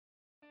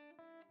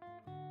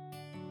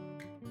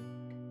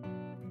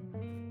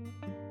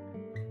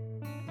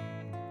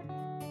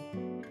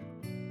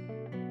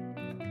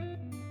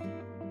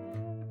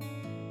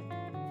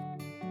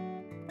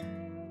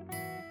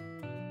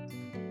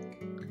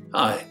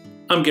Hi,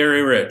 I'm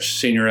Gary Rich,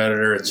 Senior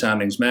Editor at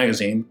Soundings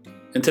Magazine,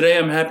 and today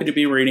I'm happy to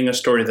be reading a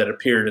story that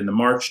appeared in the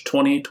March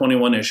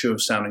 2021 issue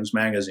of Soundings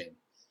Magazine.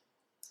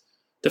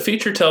 The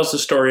feature tells the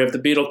story of the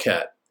Beetle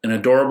Cat, an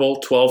adorable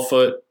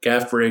 12-foot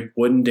gaff-rigged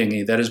wooden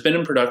dinghy that has been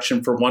in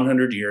production for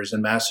 100 years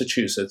in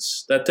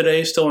Massachusetts that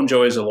today still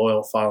enjoys a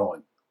loyal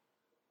following.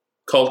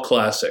 Cult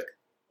classic.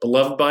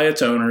 Beloved by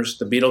its owners,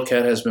 the Beetle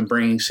Cat has been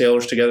bringing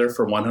sailors together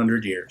for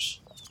 100 years.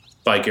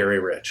 By Gary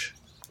Rich.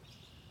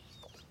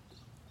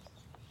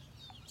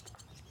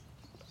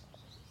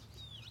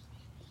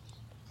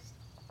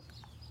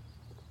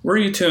 Were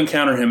you to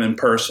encounter him in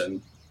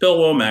person, Bill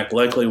Womack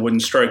likely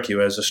wouldn't strike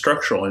you as a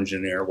structural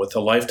engineer with a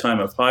lifetime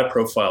of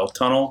high-profile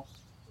tunnel,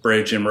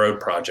 bridge, and road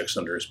projects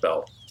under his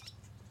belt.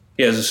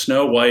 He has a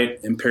snow-white,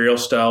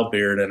 imperial-style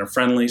beard and a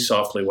friendly,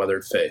 softly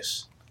weathered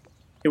face.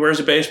 He wears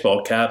a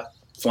baseball cap,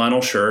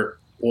 flannel shirt,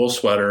 wool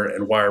sweater,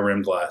 and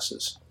wire-rimmed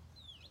glasses.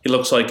 He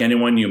looks like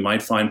anyone you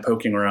might find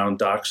poking around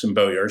docks and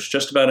boatyards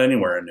just about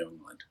anywhere in New England.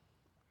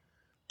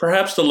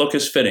 Perhaps the look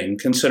is fitting,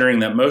 considering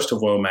that most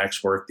of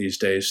Womack's work these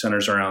days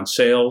centers around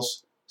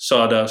sails,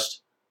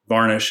 sawdust,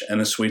 varnish,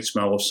 and the sweet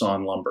smell of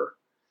sawn lumber.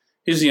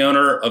 He's the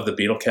owner of the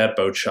Beetle Cat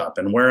Boat Shop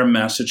in Wareham,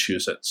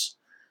 Massachusetts,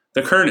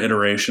 the current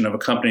iteration of a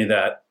company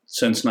that,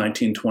 since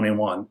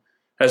 1921,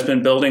 has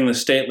been building the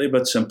stately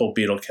but simple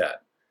Beetle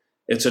Cat.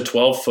 It's a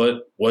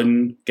 12-foot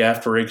wooden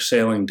gaff-rigged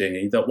sailing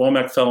dinghy that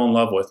Womack fell in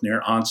love with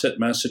near Onset,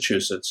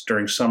 Massachusetts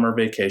during summer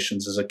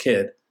vacations as a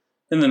kid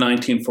in the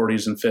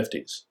 1940s and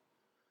 50s.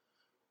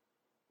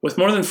 With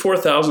more than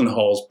 4,000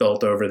 hulls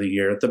built over the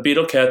year, the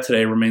Beetle Cat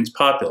today remains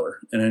popular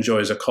and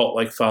enjoys a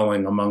cult-like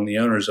following among the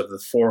owners of the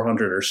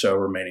 400 or so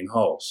remaining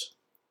hulls.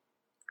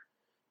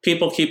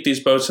 People keep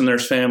these boats in their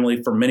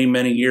family for many,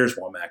 many years,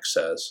 Womack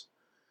says.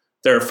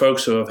 There are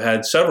folks who have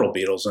had several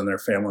Beetles in their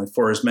family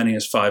for as many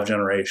as 5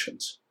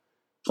 generations.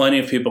 Plenty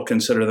of people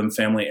consider them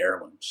family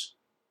heirlooms.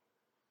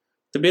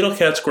 The Beetle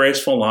Cat's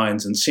graceful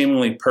lines and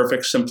seemingly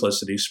perfect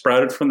simplicity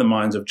sprouted from the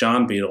minds of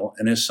John Beetle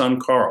and his son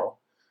Carl,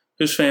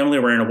 whose family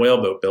ran a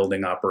whaleboat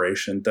building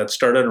operation that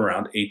started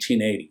around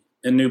 1880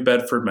 in New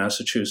Bedford,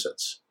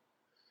 Massachusetts.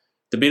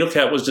 The Beetle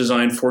Cat was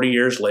designed 40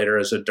 years later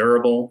as a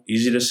durable,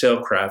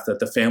 easy-to-sail craft that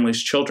the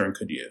family's children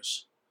could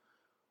use.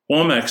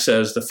 Womack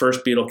says the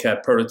first Beetle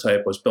Cat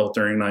prototype was built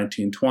during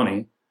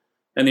 1920,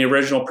 and the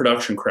original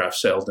production craft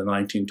sailed in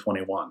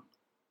 1921.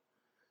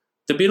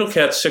 The Beetle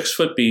Cat's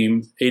 6-foot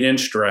beam,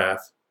 8-inch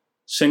draft,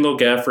 single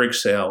gaff-rig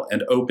sail,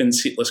 and open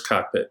seatless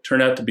cockpit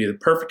turned out to be the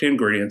perfect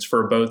ingredients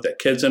for a boat that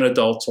kids and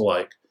adults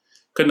alike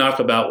could knock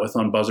about with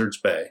on Buzzards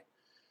Bay,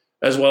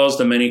 as well as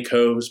the many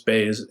coves,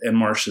 bays, and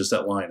marshes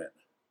that line it.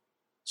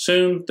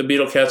 Soon, the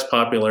Beetle Cat's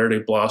popularity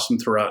blossomed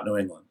throughout New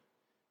England.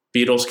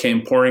 Beetles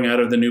came pouring out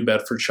of the New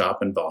Bedford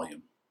shop in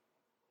volume.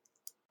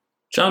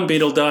 John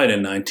Beetle died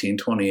in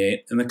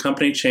 1928, and the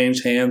company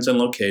changed hands and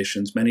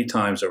locations many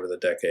times over the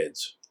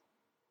decades.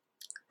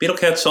 Beetle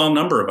Cat saw a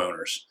number of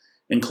owners,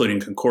 including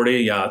Concordia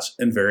Yachts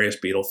and various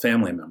Beetle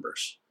family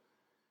members.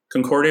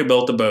 Concordia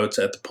built the boats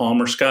at the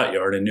Palmer Scott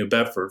Yard in New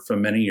Bedford for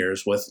many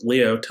years with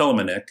Leo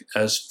Telemanic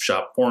as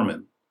shop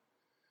foreman,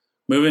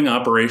 moving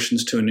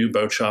operations to a new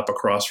boat shop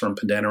across from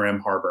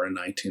Pandanoram Harbor in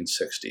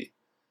 1960.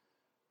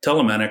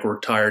 Telemanic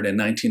retired in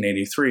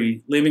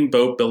 1983, leaving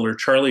boat builder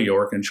Charlie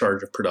York in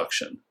charge of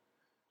production.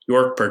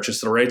 York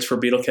purchased the rights for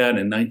Beetle Cat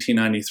in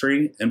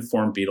 1993 and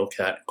formed Beetle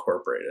Cat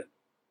Incorporated.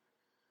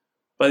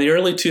 By the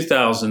early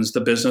 2000s, the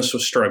business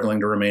was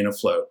struggling to remain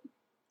afloat.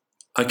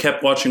 I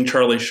kept watching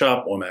Charlie's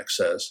shop, Womack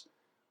says.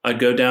 I'd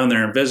go down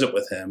there and visit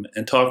with him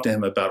and talk to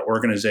him about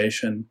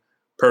organization,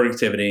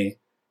 productivity,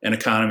 and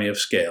economy of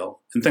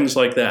scale, and things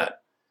like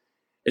that.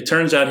 It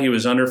turns out he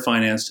was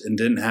underfinanced and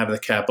didn't have the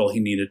capital he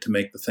needed to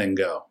make the thing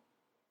go.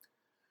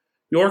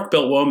 York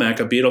built Womack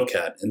a Beetle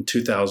Cat in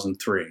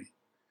 2003.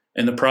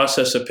 In the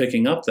process of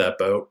picking up that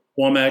boat,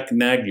 Womack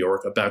nagged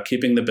York about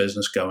keeping the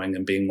business going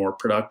and being more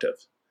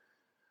productive.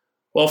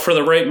 Well, for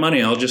the right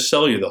money, I'll just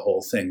sell you the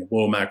whole thing,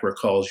 Womack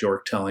recalls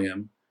York telling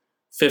him.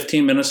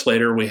 15 minutes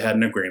later, we had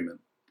an agreement.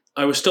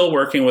 I was still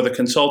working with a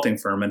consulting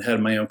firm and had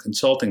my own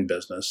consulting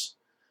business,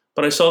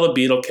 but I saw the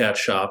Beetle Cat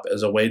shop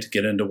as a way to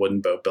get into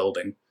wooden boat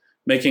building,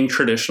 making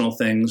traditional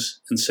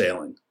things and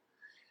sailing.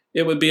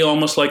 It would be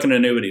almost like an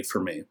annuity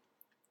for me.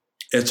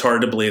 It's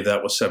hard to believe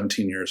that was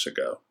 17 years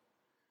ago.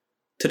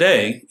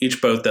 Today,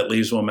 each boat that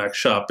leaves Womack's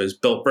shop is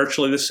built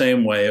virtually the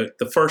same way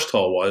the first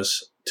hull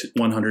was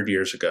 100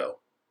 years ago.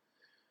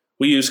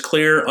 We use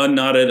clear,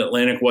 unknotted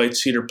Atlantic white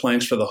cedar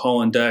planks for the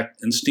hull and deck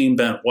and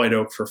steam-bent white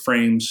oak for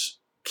frames,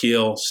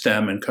 keel,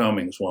 stem, and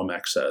coamings,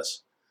 Womack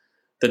says.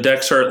 The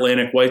decks are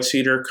Atlantic white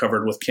cedar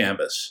covered with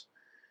canvas.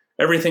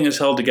 Everything is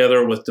held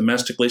together with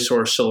domestically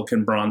sourced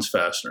silicon bronze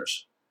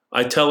fasteners.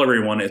 I tell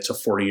everyone it's a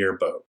 40-year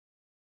boat.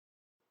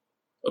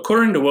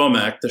 According to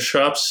Womack, the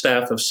shop's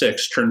staff of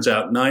 6 turns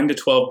out 9 to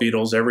 12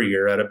 Beetles every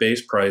year at a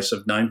base price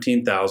of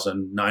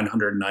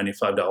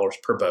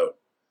 $19,995 per boat.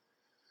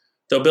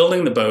 Though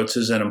building the boats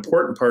is an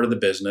important part of the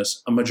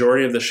business, a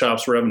majority of the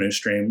shop's revenue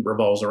stream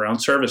revolves around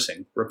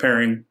servicing,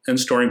 repairing, and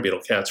storing Beetle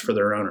Cats for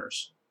their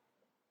owners.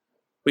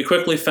 We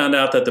quickly found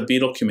out that the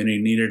Beetle community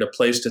needed a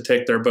place to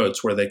take their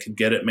boats where they could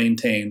get it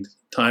maintained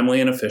timely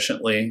and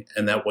efficiently,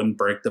 and that wouldn't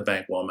break the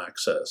bank, Womack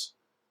says.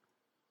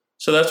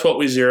 So that's what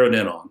we zeroed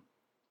in on.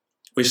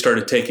 We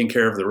started taking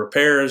care of the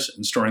repairs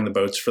and storing the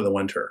boats for the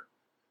winter.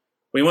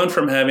 We went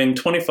from having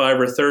 25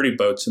 or 30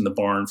 boats in the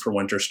barn for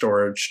winter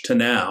storage to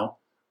now,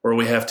 where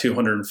we have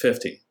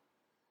 250.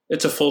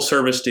 It's a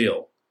full-service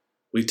deal.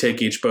 We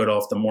take each boat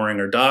off the mooring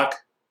or dock,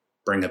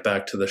 bring it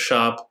back to the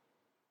shop,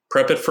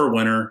 prep it for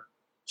winter,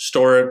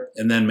 store it,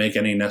 and then make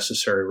any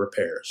necessary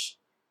repairs.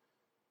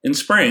 In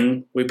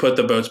spring, we put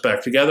the boats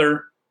back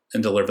together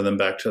and deliver them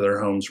back to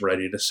their homes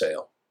ready to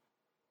sail.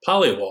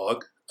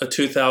 Pollywog, a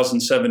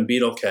 2007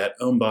 Beetle Cat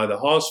owned by the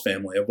Hawes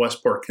family of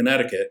Westport,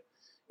 Connecticut,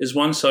 is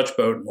one such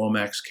boat in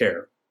Womack's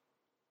care.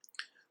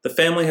 The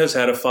family has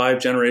had a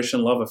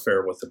 5-generation love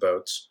affair with the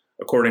boats,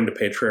 according to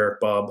Patriarch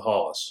Bob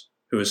Hawes,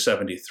 who is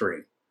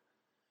 73.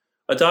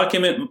 A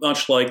document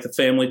much like the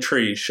family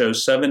tree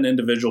shows 7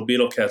 individual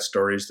Beetle Cat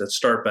stories that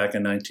start back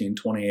in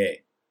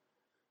 1928.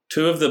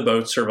 2 of the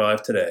boats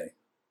survive today: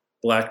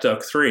 Black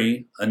Duck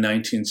 3, a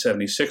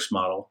 1976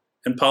 model,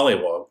 and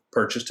Pollywog,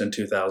 purchased in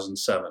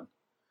 2007.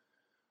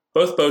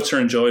 Both boats are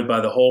enjoyed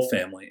by the whole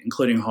family,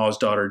 including Hawes'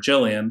 daughter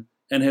Jillian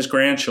and his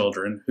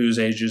grandchildren, whose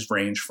ages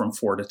range from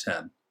 4 to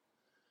 10.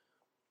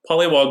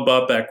 Pollywog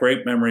brought back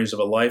great memories of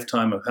a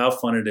lifetime of how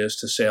fun it is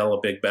to sail a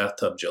big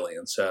bathtub,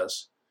 Jillian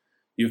says.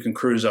 You can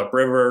cruise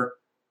upriver,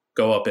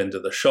 go up into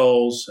the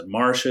shoals and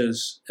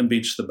marshes, and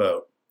beach the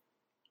boat.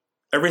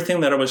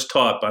 Everything that I was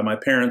taught by my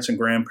parents and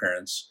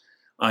grandparents,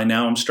 I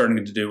now am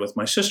starting to do with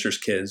my sister's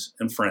kids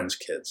and friends'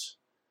 kids.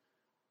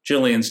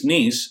 Jillian's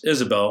niece,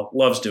 Isabel,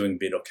 loves doing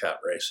Beetle Cat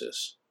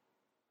races.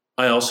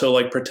 I also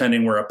like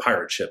pretending we're a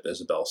pirate ship,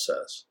 Isabel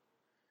says.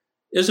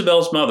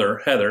 Isabel's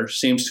mother, Heather,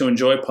 seems to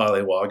enjoy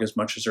Pollywog as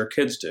much as her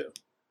kids do.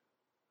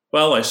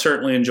 Well, I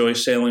certainly enjoy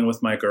sailing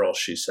with my girls,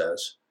 she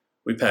says.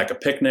 We pack a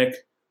picnic,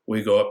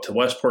 we go up to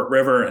Westport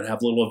River and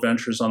have little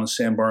adventures on the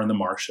sandbar in the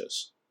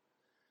marshes.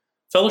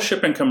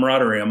 Fellowship and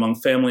camaraderie among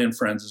family and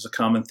friends is a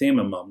common theme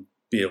among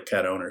Beetle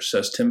Cat owners,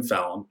 says Tim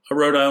Fallon, a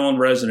Rhode Island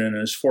resident in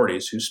his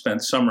 40s who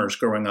spent summers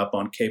growing up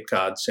on Cape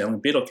Cod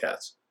sailing Beetle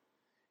Cats.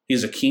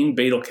 He's a keen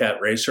Beetle Cat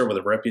racer with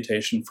a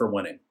reputation for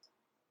winning.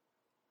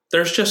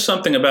 There's just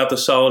something about the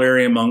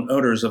solidarity among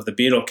owners of the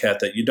Beetle Cat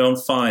that you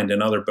don't find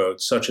in other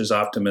boats, such as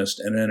Optimist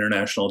and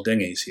International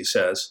dinghies, he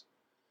says.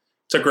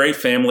 It's a great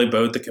family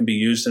boat that can be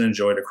used and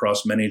enjoyed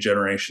across many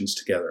generations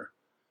together.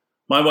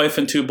 My wife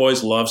and 2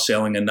 boys love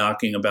sailing and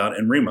knocking about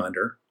in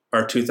Reminder,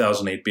 our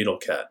 2008 Beetle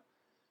Cat.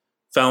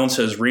 Fallon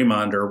says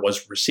Reminder was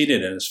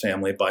preceded in his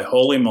family by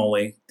Holy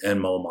Moly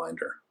and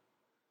Moleminder.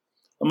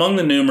 Among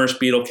the numerous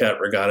Beetle Cat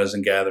regattas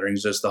and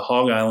gatherings is the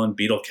Hog Island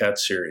Beetle Cat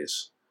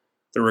Series.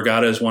 The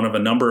regatta is one of a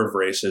number of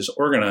races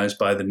organized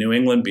by the New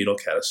England Beetle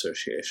Cat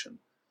Association.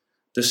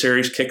 The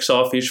series kicks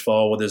off each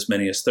fall with as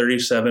many as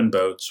 37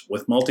 boats,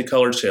 with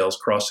multicolored sails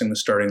crossing the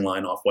starting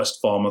line off West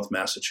Falmouth,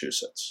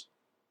 Massachusetts.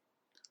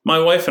 My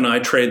wife and I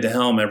trade the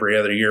helm every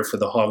other year for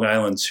the Hog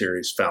Island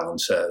series, Fallon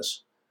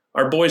says.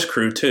 Our boys'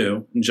 crew,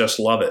 too, and just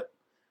love it.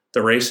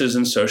 The races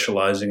and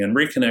socializing and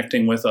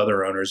reconnecting with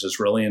other owners is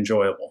really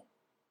enjoyable.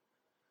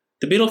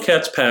 The Beetle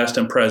Cat's past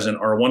and present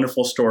are a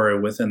wonderful story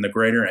within the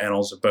greater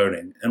annals of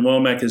boating, and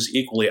Womack is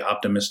equally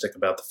optimistic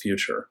about the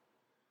future.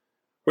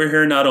 We're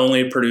here not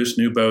only to produce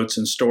new boats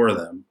and store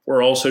them,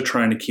 we're also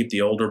trying to keep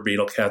the older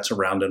Beetle Cats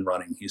around and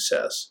running, he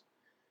says.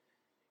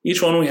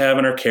 Each one we have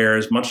in our care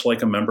is much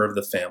like a member of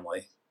the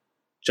family,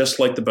 just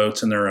like the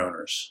boats and their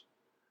owners.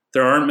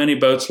 There aren't many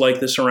boats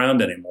like this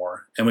around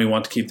anymore, and we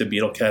want to keep the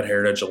Beetle Cat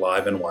heritage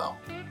alive and well.